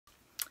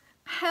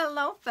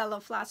Hello fellow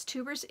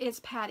Flosstubers, it's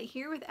Patty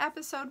here with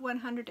episode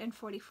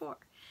 144.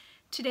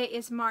 Today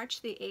is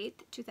March the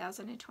 8th,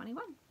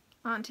 2021.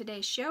 On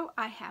today's show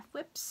I have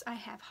whips, I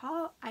have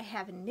haul, I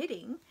have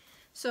knitting.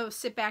 So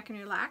sit back and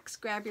relax,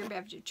 grab your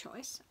beverage of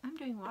choice. I'm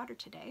doing water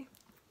today.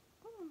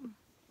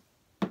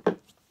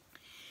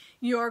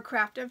 Your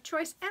craft of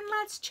choice, and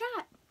let's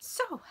chat.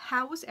 So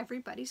how was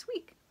everybody's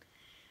week?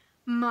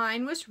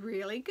 Mine was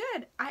really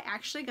good. I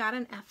actually got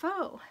an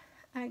FO.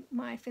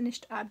 My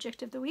finished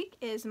object of the week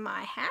is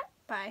my hat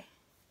by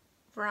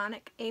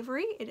Veronica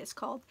Avery. It is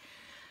called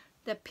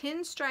the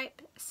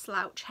Pinstripe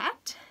Slouch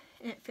Hat,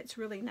 and it fits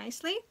really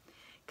nicely.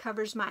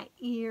 Covers my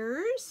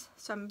ears,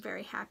 so I'm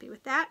very happy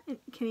with that.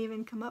 It can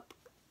even come up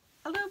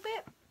a little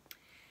bit,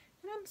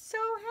 and I'm so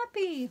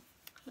happy.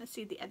 Let's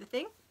see the other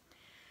thing.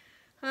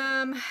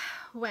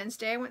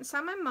 Wednesday I went and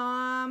saw my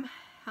mom,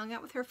 hung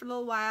out with her for a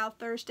little while.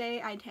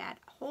 Thursday I'd had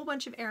a whole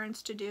bunch of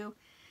errands to do.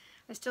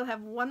 I still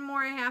have one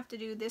more I have to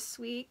do this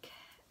week,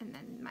 and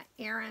then my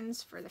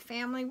errands for the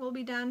family will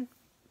be done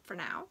for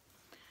now.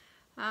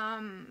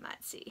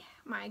 Let's see.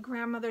 My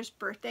grandmother's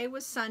birthday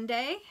was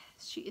Sunday.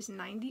 She is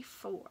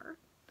 94.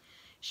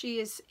 She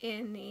is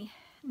in the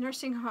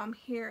nursing home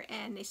here,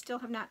 and they still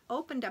have not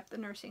opened up the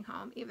nursing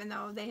home, even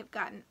though they have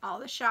gotten all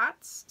the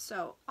shots.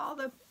 So all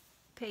the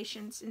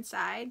patients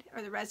inside,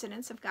 or the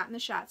residents, have gotten the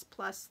shots,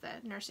 plus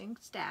the nursing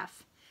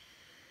staff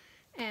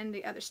and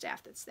the other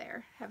staff that's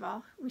there have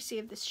all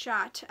received this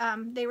shot.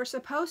 They were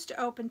supposed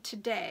to open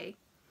today,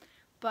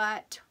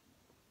 but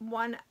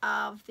one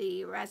of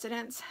the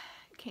residents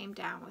came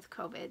down with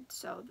COVID,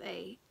 so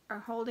they are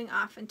holding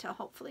off until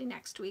hopefully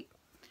next week.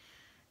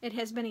 It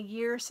has been a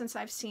year since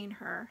I've seen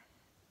her.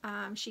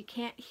 She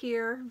can't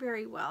hear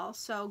very well,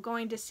 so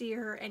going to see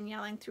her and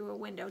yelling through a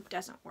window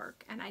doesn't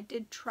work. And I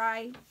did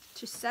try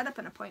to set up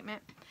an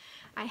appointment.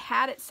 I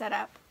had it set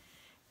up,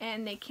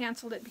 and they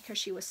canceled it because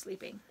she was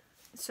sleeping.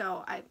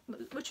 So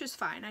which was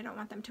fine. I don't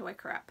want them to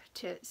wake her up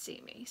to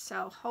see me.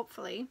 So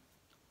hopefully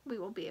we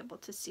will be able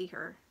to see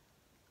her,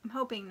 I'm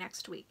hoping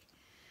next week,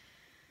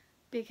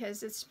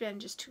 because it's been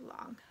just too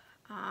long.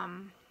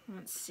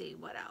 Let's see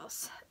what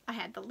else. I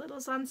had the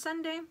littles on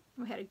Sunday.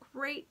 We had a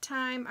great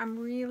time. I'm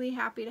really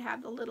happy to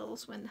have the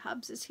littles when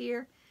Hubs is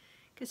here,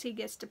 because he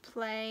gets to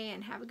play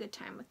and have a good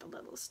time with the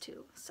littles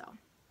too. So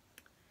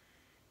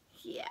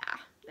yeah,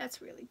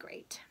 that's really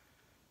great.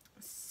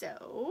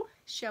 So,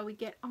 shall we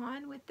get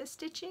on with the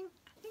stitching?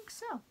 I think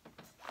so.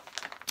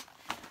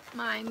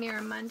 My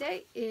Mirror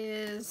Monday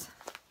is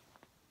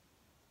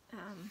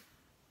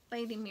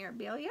Lady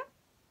Mirabilia.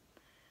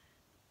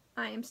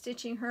 I am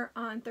stitching her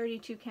on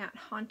 32 count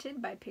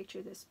Haunted by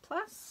Picture This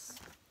Plus.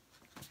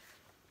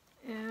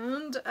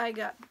 And I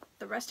got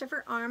the rest of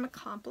her arm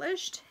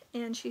accomplished,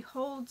 and she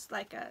holds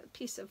like a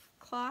piece of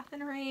cloth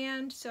in her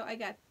hand, so I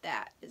got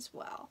that as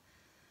well.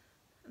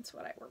 That's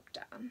what I worked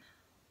on.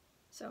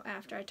 So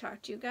after I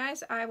talk to you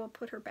guys, I will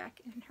put her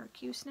back in her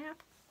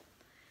Q-snap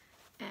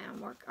and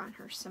work on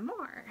her some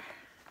more.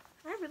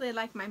 I really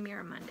like my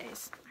Mirror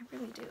Mondays. I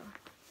really do.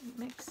 It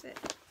makes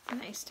it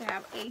nice to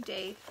have a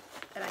day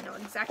that I know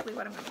exactly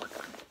what I'm going to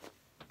work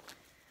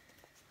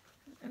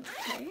on.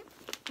 Okay,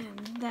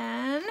 and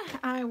then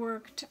I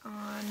worked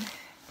on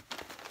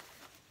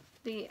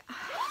the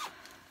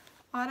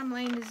Autumn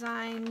Lane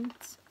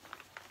Designs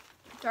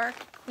Dark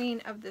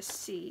Queen of the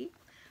Sea.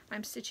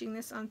 I'm stitching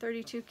this on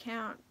 32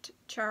 count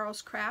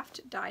Charles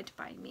Craft Dyed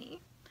by Me.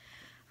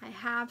 I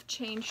have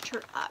changed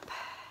her up.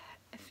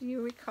 If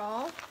you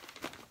recall,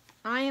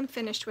 I am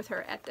finished with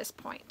her at this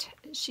point.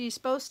 She's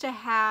supposed to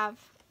have,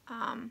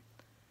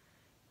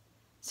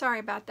 sorry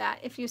about that.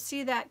 If you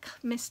see that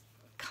mist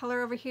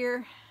color over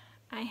here,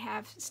 I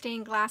have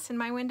stained glass in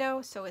my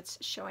window, so it's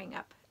showing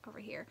up over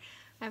here.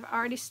 I've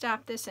already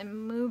stopped this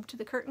and moved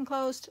the curtain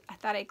closed. I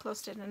thought I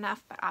closed it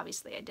enough, but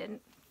obviously I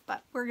didn't.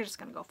 But we're just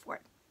going to go for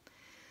it.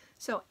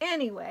 So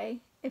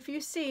anyway, if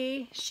you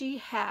see, she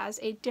has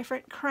a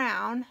different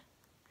crown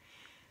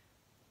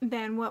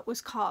than what was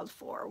called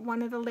for.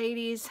 One of the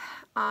ladies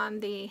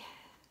on the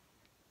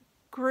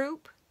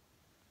group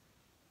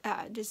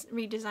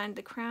redesigned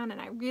the crown,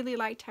 and I really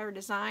liked her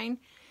design.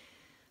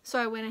 So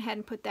I went ahead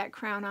and put that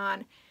crown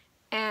on,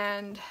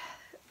 and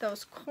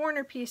those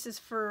corner pieces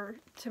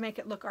to make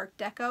it look Art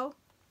Deco,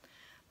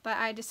 but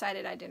I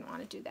decided I didn't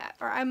want to do that.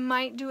 Or I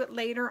might do it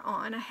later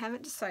on. I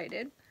haven't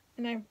decided.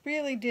 And I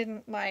really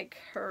didn't like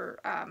her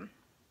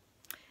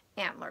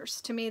antlers.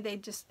 To me,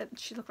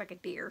 she looked like a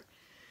deer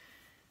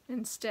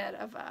instead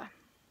of a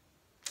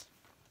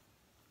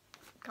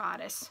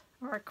goddess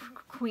or a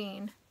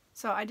queen.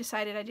 So I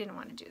decided I didn't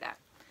want to do that.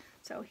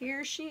 So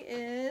here she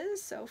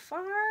is so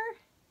far.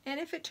 And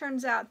if it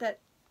turns out that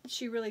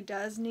she really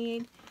does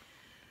need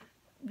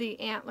the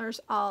antlers,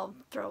 I'll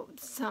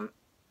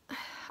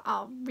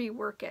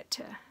rework it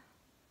to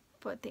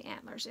put the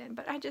antlers in.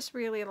 But I just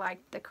really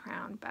liked the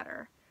crown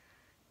better.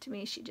 To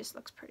me, she just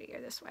looks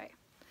prettier this way.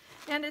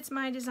 And it's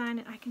my design,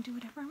 and I can do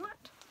whatever I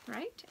want,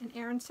 right? And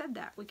Erin said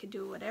that. We could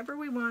do whatever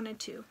we wanted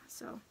to.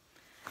 So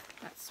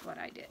that's what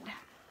I did.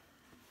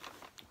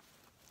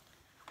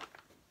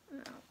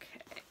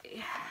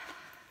 Okay.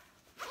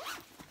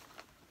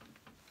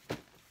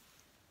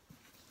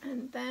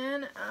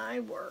 then I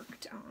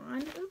worked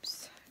on,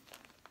 oops,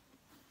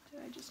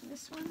 did I just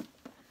miss one?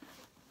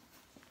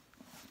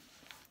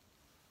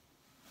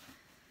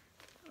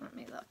 Let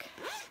me look.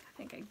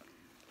 I think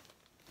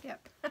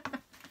yep.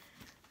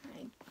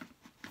 I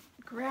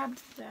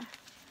grabbed the,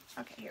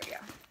 okay, here we go.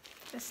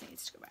 This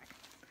needs to go back.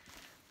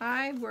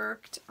 I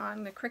worked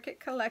on the Cricut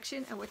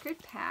Collection, a Wicked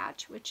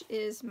Patch, which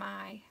is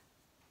my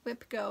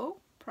Whip Go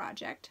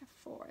project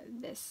for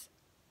this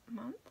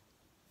month.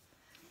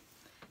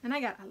 And I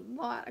got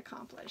a lot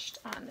accomplished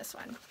on this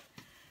one.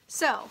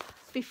 So,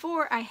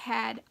 before I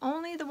had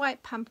only the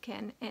white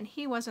pumpkin, and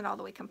he wasn't all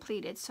the way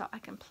completed, so I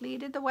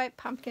completed the white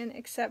pumpkin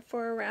except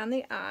for around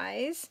the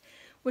eyes,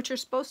 which are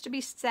supposed to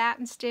be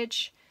satin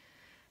stitch,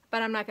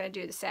 but I'm not going to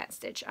do the satin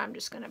stitch. I'm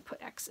just going to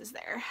put X's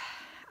there.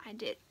 I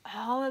did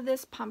all of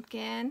this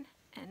pumpkin,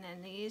 and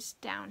then these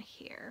down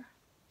here,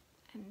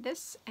 and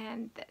this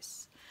and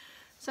this.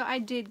 So I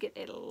did get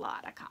a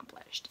lot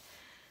accomplished.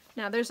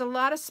 Now there's a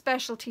lot of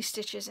specialty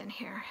stitches in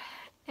here,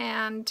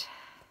 and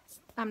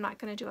I'm not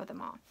going to do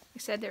them all. I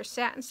said there's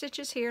satin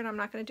stitches here, and I'm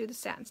not going to do the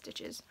satin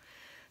stitches.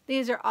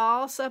 These are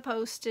all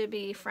supposed to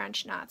be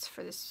French knots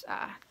for this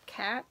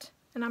cat,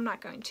 and I'm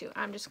not going to.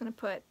 I'm just going to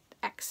put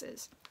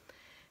X's.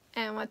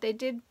 And what they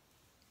did,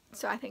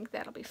 so I think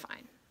that'll be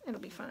fine. It'll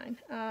be fine.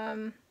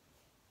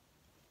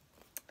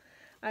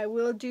 I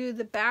will do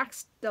the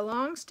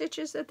long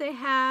stitches that they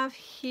have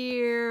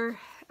here.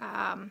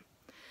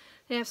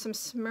 They have some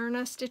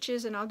Smyrna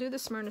stitches, and I'll do the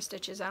Smyrna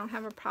stitches. I don't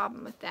have a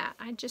problem with that.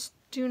 I just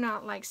do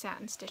not like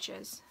satin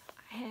stitches.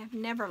 I have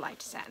never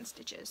liked satin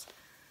stitches,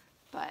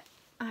 but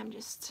I'm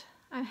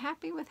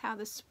happy with how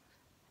this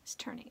is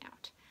turning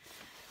out.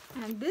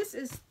 And this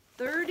is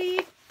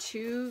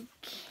 32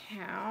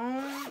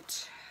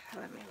 count.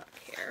 Let me look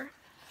here.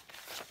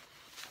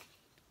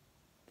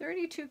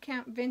 32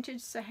 count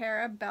Vintage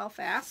Sahara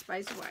Belfast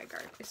by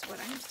Zweigart is what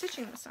I'm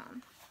stitching this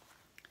on.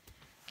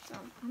 So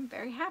I'm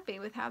very happy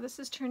with how this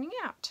is turning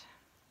out.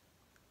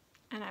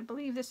 And I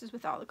believe this is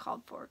with all the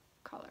called for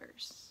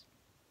colors.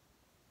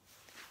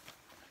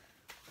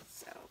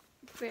 So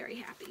very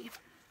happy.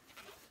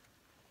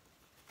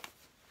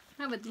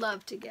 I would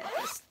love to get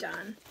this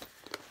done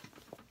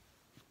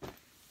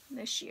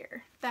this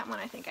year. That one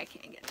I think I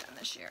can get done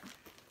this year.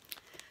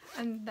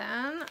 And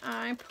then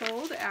I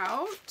pulled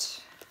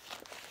out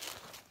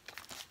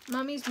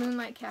Mummy's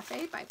Moonlight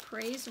Cafe by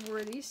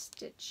Praiseworthy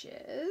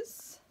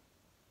Stitches.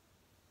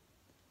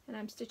 And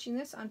I'm stitching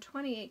this on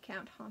 28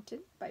 count Haunted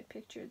by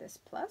Picture This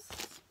Plus.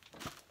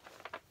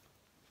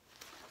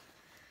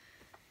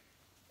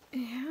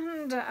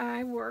 And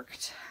I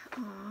worked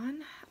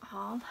on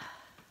all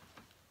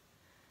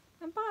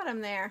the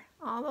bottom there.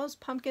 All those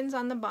pumpkins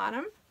on the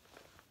bottom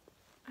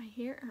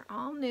here are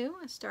all new.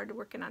 I started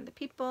working on the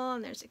people,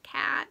 and there's a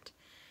cat.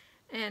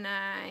 And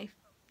I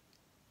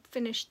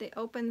finished the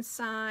open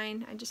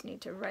sign. I just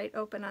need to write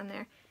open on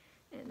there,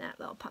 and that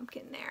little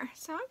pumpkin there.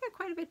 So I've got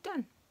quite a bit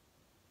done.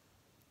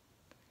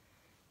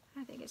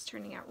 I think it's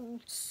turning out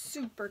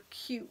super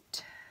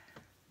cute.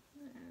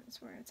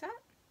 That's where it's at.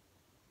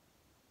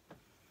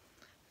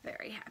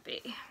 Very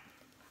happy.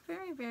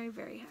 Very, very,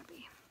 very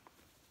happy.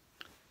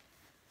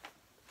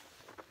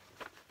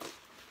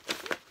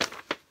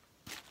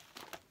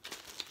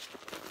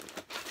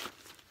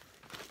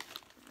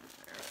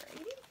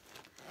 Alrighty.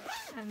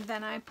 And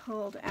then I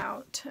pulled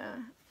out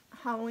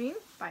Halloween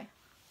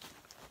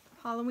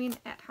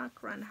at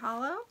Huck Run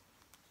Hollow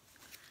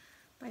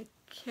by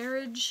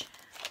Carriage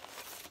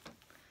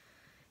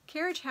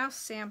House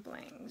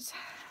Samplings.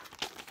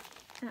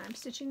 And I'm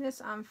stitching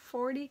this on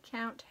 40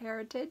 count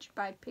Heritage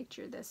by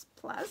Picture This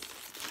Plus.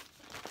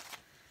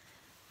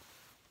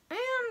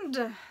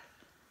 And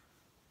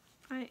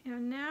I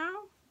am now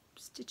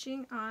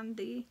stitching on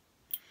the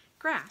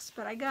grass,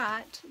 but I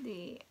got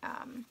the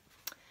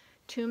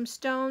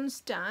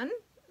tombstones done,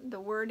 the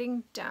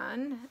wording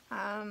done.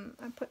 I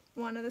put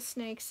one of the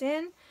snakes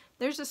in.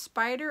 There's a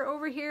spider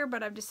over here,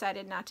 but I've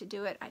decided not to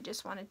do it. I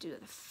just want to do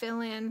the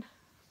fill-in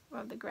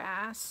of the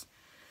grass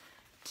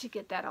to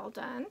get that all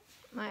done.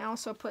 I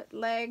also put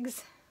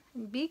legs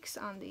and beaks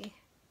on the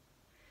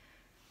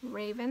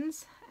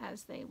ravens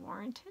as they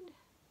warranted.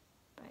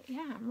 But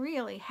yeah, I'm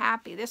really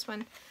happy. This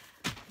one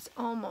is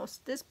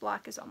almost, this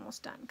block is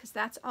almost done, because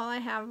that's all I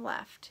have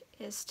left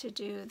is to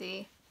do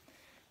the,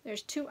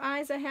 there's 2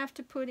 eyes I have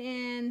to put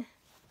in,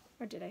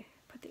 or did I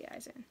put the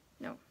eyes in?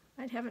 No,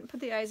 I haven't put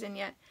the eyes in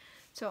yet.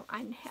 So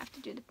I have to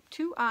do the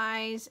 2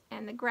 eyes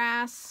and the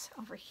grass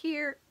over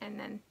here, and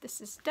then this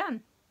is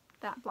done.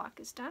 That block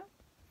is done.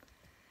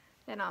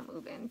 Then I'll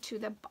move into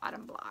the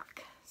bottom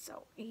block.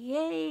 So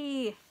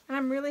yay! And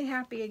I'm really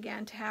happy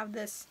again to have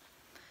this,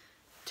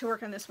 to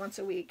work on this once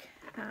a week.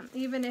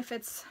 Even if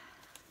it's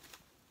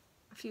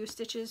a few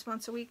stitches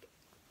once a week,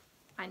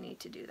 I need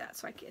to do that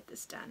so I get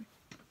this done.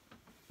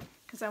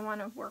 Because I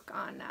want to work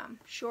on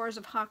Shores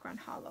of Huck Run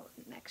Hollow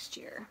next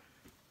year.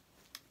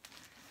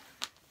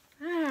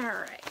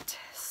 Alright,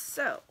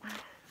 so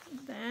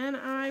then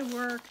I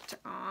worked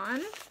on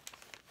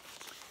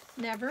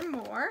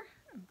Nevermore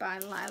by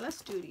Lila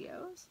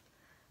Studios.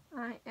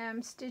 I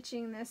am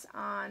stitching this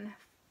on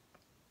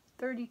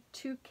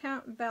 32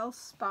 count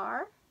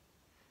Velspar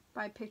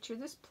by Picture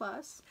This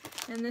Plus.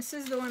 And this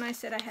is the one I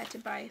said I had to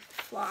buy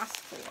floss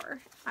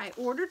for. I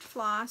ordered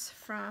floss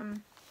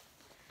from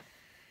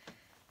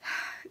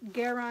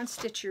Garon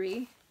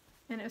Stitchery,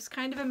 and it was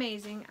kind of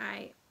amazing.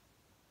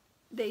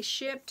 They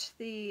shipped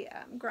the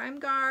Grime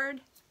Guard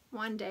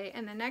one day,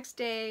 and the next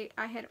day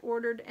I had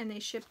ordered and they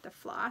shipped the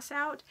floss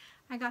out.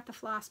 I got the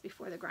floss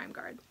before the Grime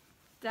Guard.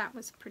 That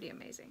was pretty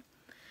amazing.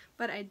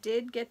 But I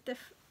did get the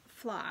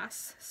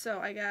floss, so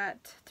I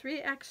got 3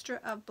 extra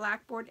of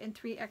Blackboard and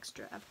 3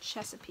 extra of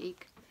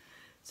Chesapeake.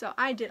 So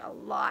I did a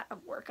lot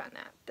of work on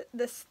that.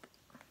 This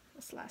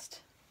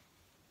last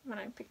when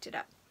I picked it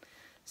up.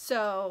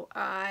 So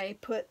I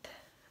put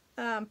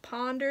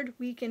Pondered,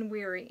 Weak, and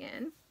Weary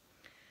in.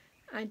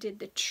 I did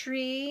the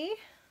tree,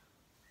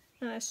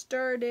 and I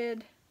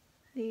started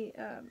the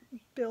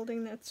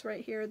building that's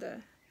right here,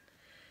 the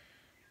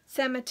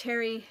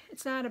cemetery.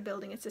 It's not a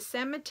building, it's a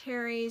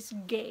cemetery's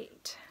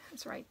gate.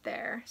 It's right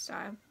there. So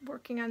I'm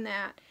working on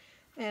that,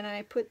 and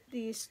I put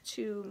these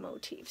 2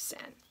 motifs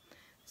in.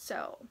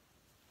 So,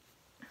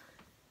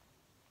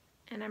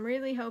 and I'm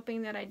really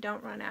hoping that I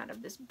don't run out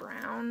of this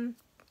brown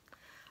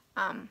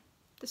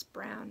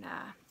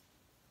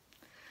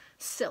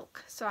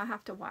silk. So I'll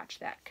have to watch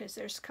that because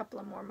there's a couple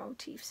of more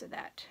motifs of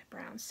that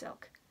brown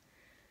silk.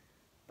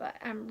 But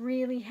I'm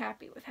really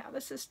happy with how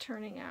this is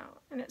turning out,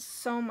 and it's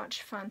so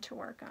much fun to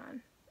work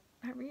on.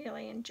 I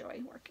really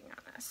enjoy working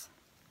on this.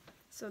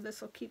 So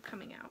this will keep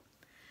coming out.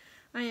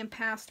 I am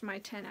past my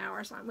 10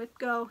 hours on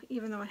WhipGo,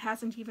 even though it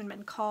hasn't even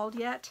been called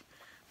yet.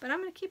 But I'm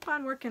going to keep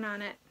on working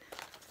on it.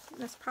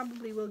 This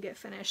probably will get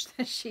finished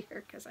this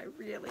year because I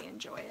really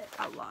enjoy it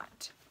a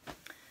lot.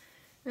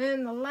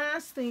 And the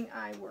last thing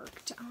I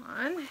worked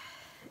on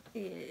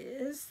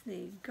is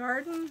the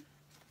garden.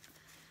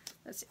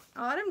 Let's see,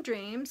 Autumn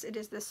Dreams. It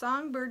is the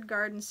Songbird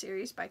Garden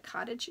series by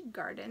Cottage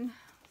Garden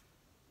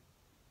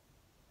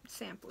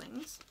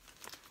Samplings.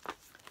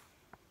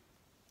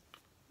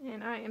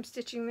 And I am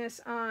stitching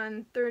this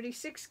on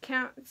 36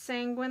 count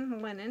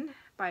Sanguine Linen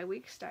by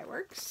Weeks Dye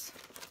Works.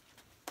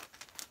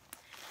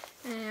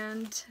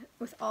 And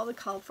with all the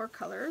called for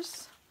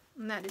colors.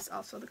 And that is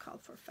also the called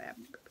for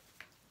fabric.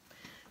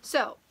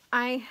 So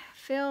I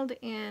filled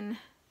in,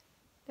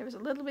 there was a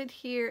little bit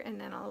here and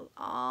then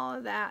all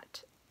of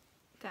that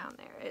down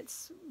there.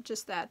 It's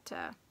just that,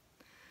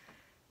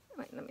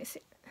 wait, let me see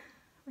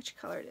which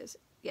color it is.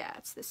 Yeah,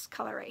 it's this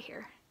color right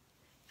here.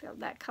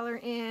 Filled that color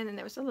in, and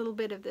there was a little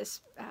bit of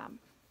this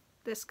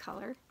this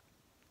color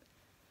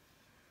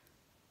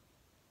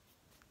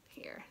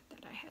here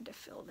that I had to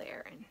fill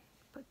there and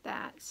put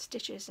that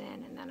stitches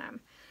in, and then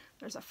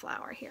there's a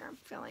flower here I'm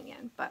filling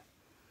in. But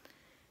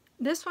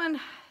this one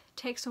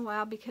takes a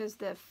while because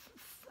the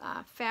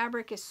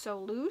fabric is so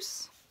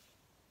loose.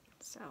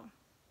 So,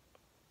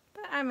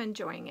 but I'm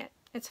enjoying it.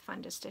 It's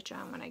fun to stitch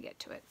on when I get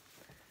to it.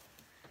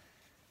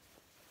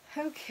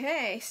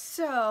 Okay,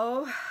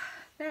 so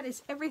that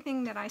is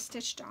everything that I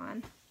stitched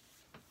on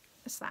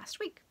this last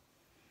week.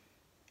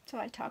 So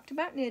I talked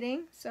about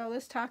knitting, so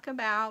let's talk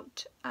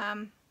about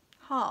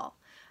haul.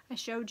 I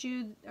showed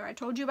you, or I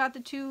told you about the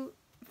 2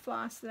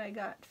 floss that I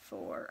got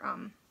for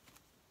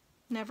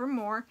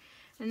Nevermore,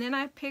 and then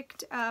I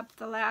picked up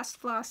the last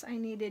floss I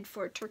needed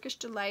for Turkish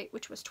Delight,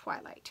 which was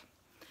Twilight.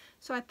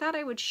 So I thought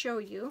I would show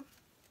you.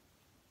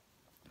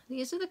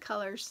 These are the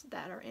colors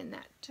that are in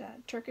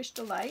that Turkish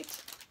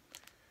Delight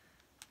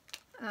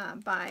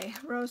by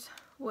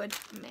Rosewood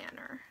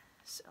Manor.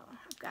 So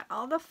I've got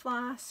all the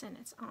floss and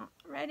it's all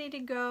ready to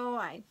go.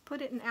 I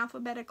put it in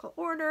alphabetical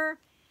order.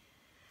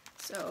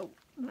 So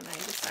when I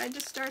decide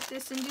to start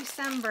this in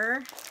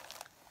December,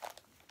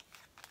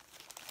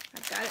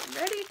 I've got it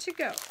ready to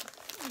go.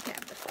 We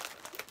have the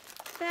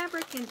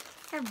fabric and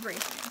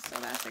everything, so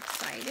that's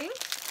exciting.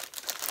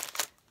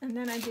 And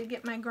then I did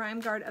get my Grime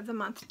Guard of the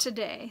month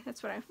today.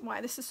 That's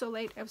why this is so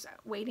late. I was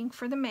waiting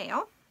for the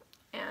mail.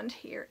 And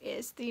here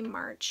is the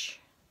March.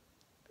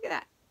 Look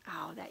at that.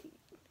 Oh,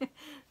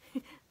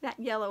 that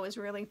yellow is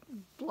really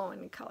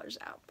blowing the colors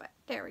out. But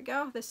there we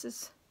go. This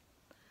is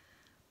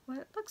what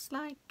it looks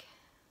like.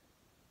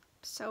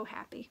 So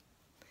happy.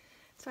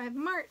 So I have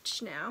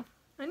March now.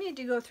 I need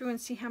to go through and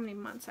see how many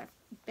months I've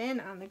been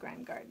on the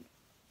Grime Guard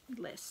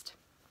list.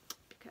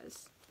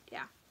 Because,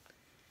 yeah.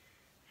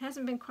 It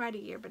hasn't been quite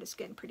a year, but it's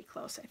getting pretty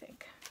close, I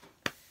think.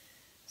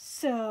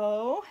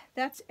 So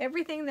that's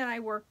everything that I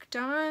worked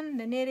on.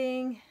 The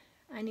knitting.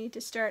 I need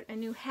to start a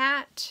new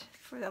hat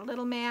for the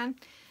little man.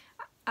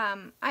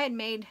 I had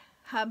made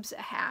Hubs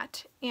a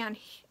hat, and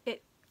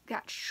it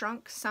got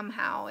shrunk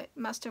somehow. It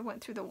must have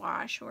went through the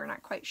wash. We're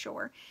not quite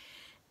sure.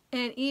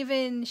 And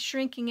even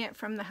shrinking it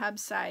from the Hub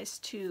size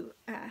to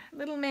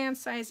little man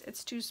size,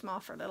 it's too small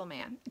for little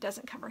man. It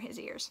doesn't cover his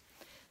ears.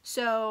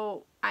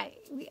 So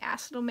we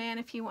asked little man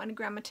if he wanted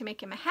Grandma to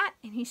make him a hat,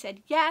 and he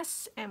said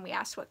yes. And we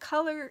asked what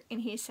color,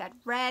 and he said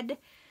red.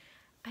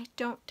 I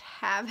don't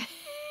have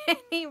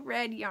any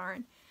red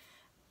yarn.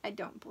 I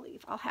don't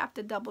believe. I'll have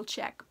to double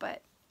check,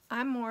 but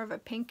I'm more of a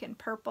pink and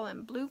purple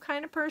and blue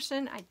kind of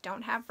person. I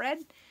don't have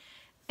red.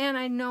 And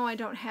I know I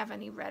don't have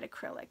any red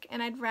acrylic,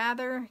 and I'd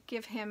rather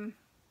give him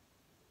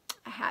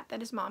a hat that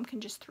his mom can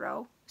just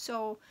throw.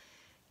 So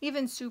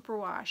even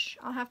superwash,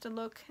 I'll have to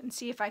look and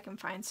see if I can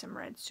find some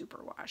red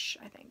superwash,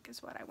 I think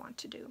is what I want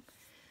to do.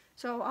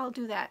 So I'll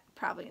do that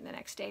probably in the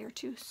next day or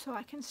two so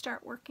I can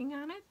start working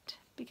on it,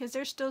 because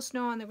there's still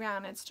snow on the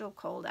ground and it's still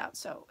cold out.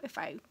 So if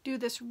I do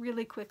this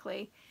really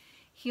quickly,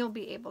 he'll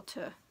be able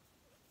to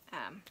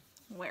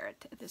wear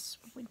it this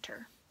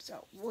winter.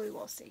 So we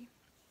will see.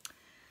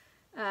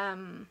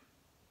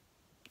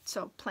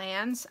 So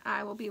plans,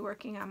 I will be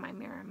working on my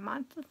mirror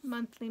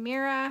monthly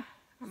mirror,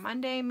 or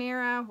Monday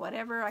mirror,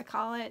 whatever I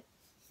call it.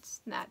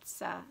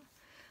 That's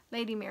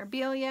Lady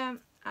Mirabilia.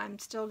 I'm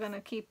still going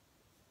to keep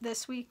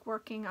this week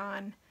working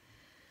on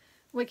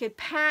Wicked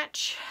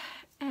Patch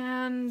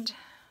and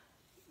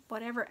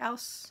whatever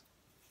else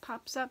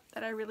pops up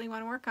that I really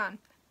want to work on.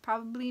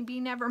 Probably be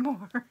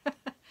Nevermore.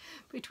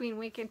 Between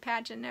Wicked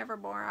Patch and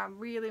Nevermore, I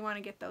really want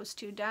to get those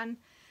two done.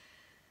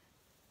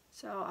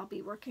 So I'll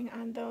be working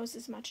on those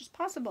as much as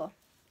possible.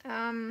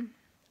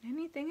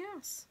 Anything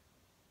else?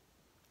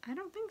 I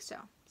don't think so.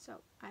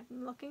 So I'm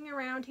looking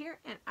around here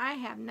and I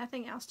have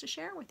nothing else to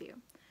share with you.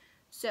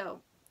 So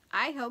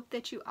I hope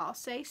that you all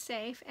stay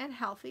safe and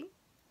healthy.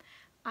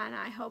 And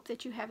I hope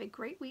that you have a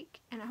great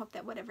week. And I hope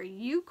that whatever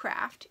you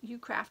craft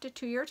it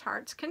to your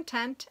heart's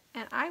content.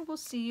 And I will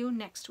see you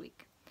next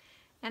week.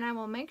 And I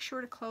will make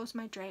sure to close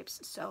my drapes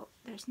so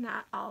there's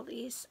not all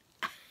these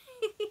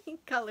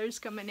colors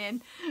coming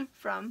in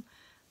from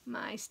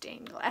my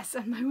stained glass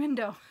on my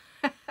window.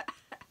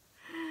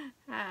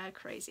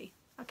 Crazy.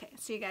 Okay,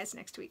 see you guys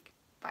next week.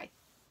 Bye.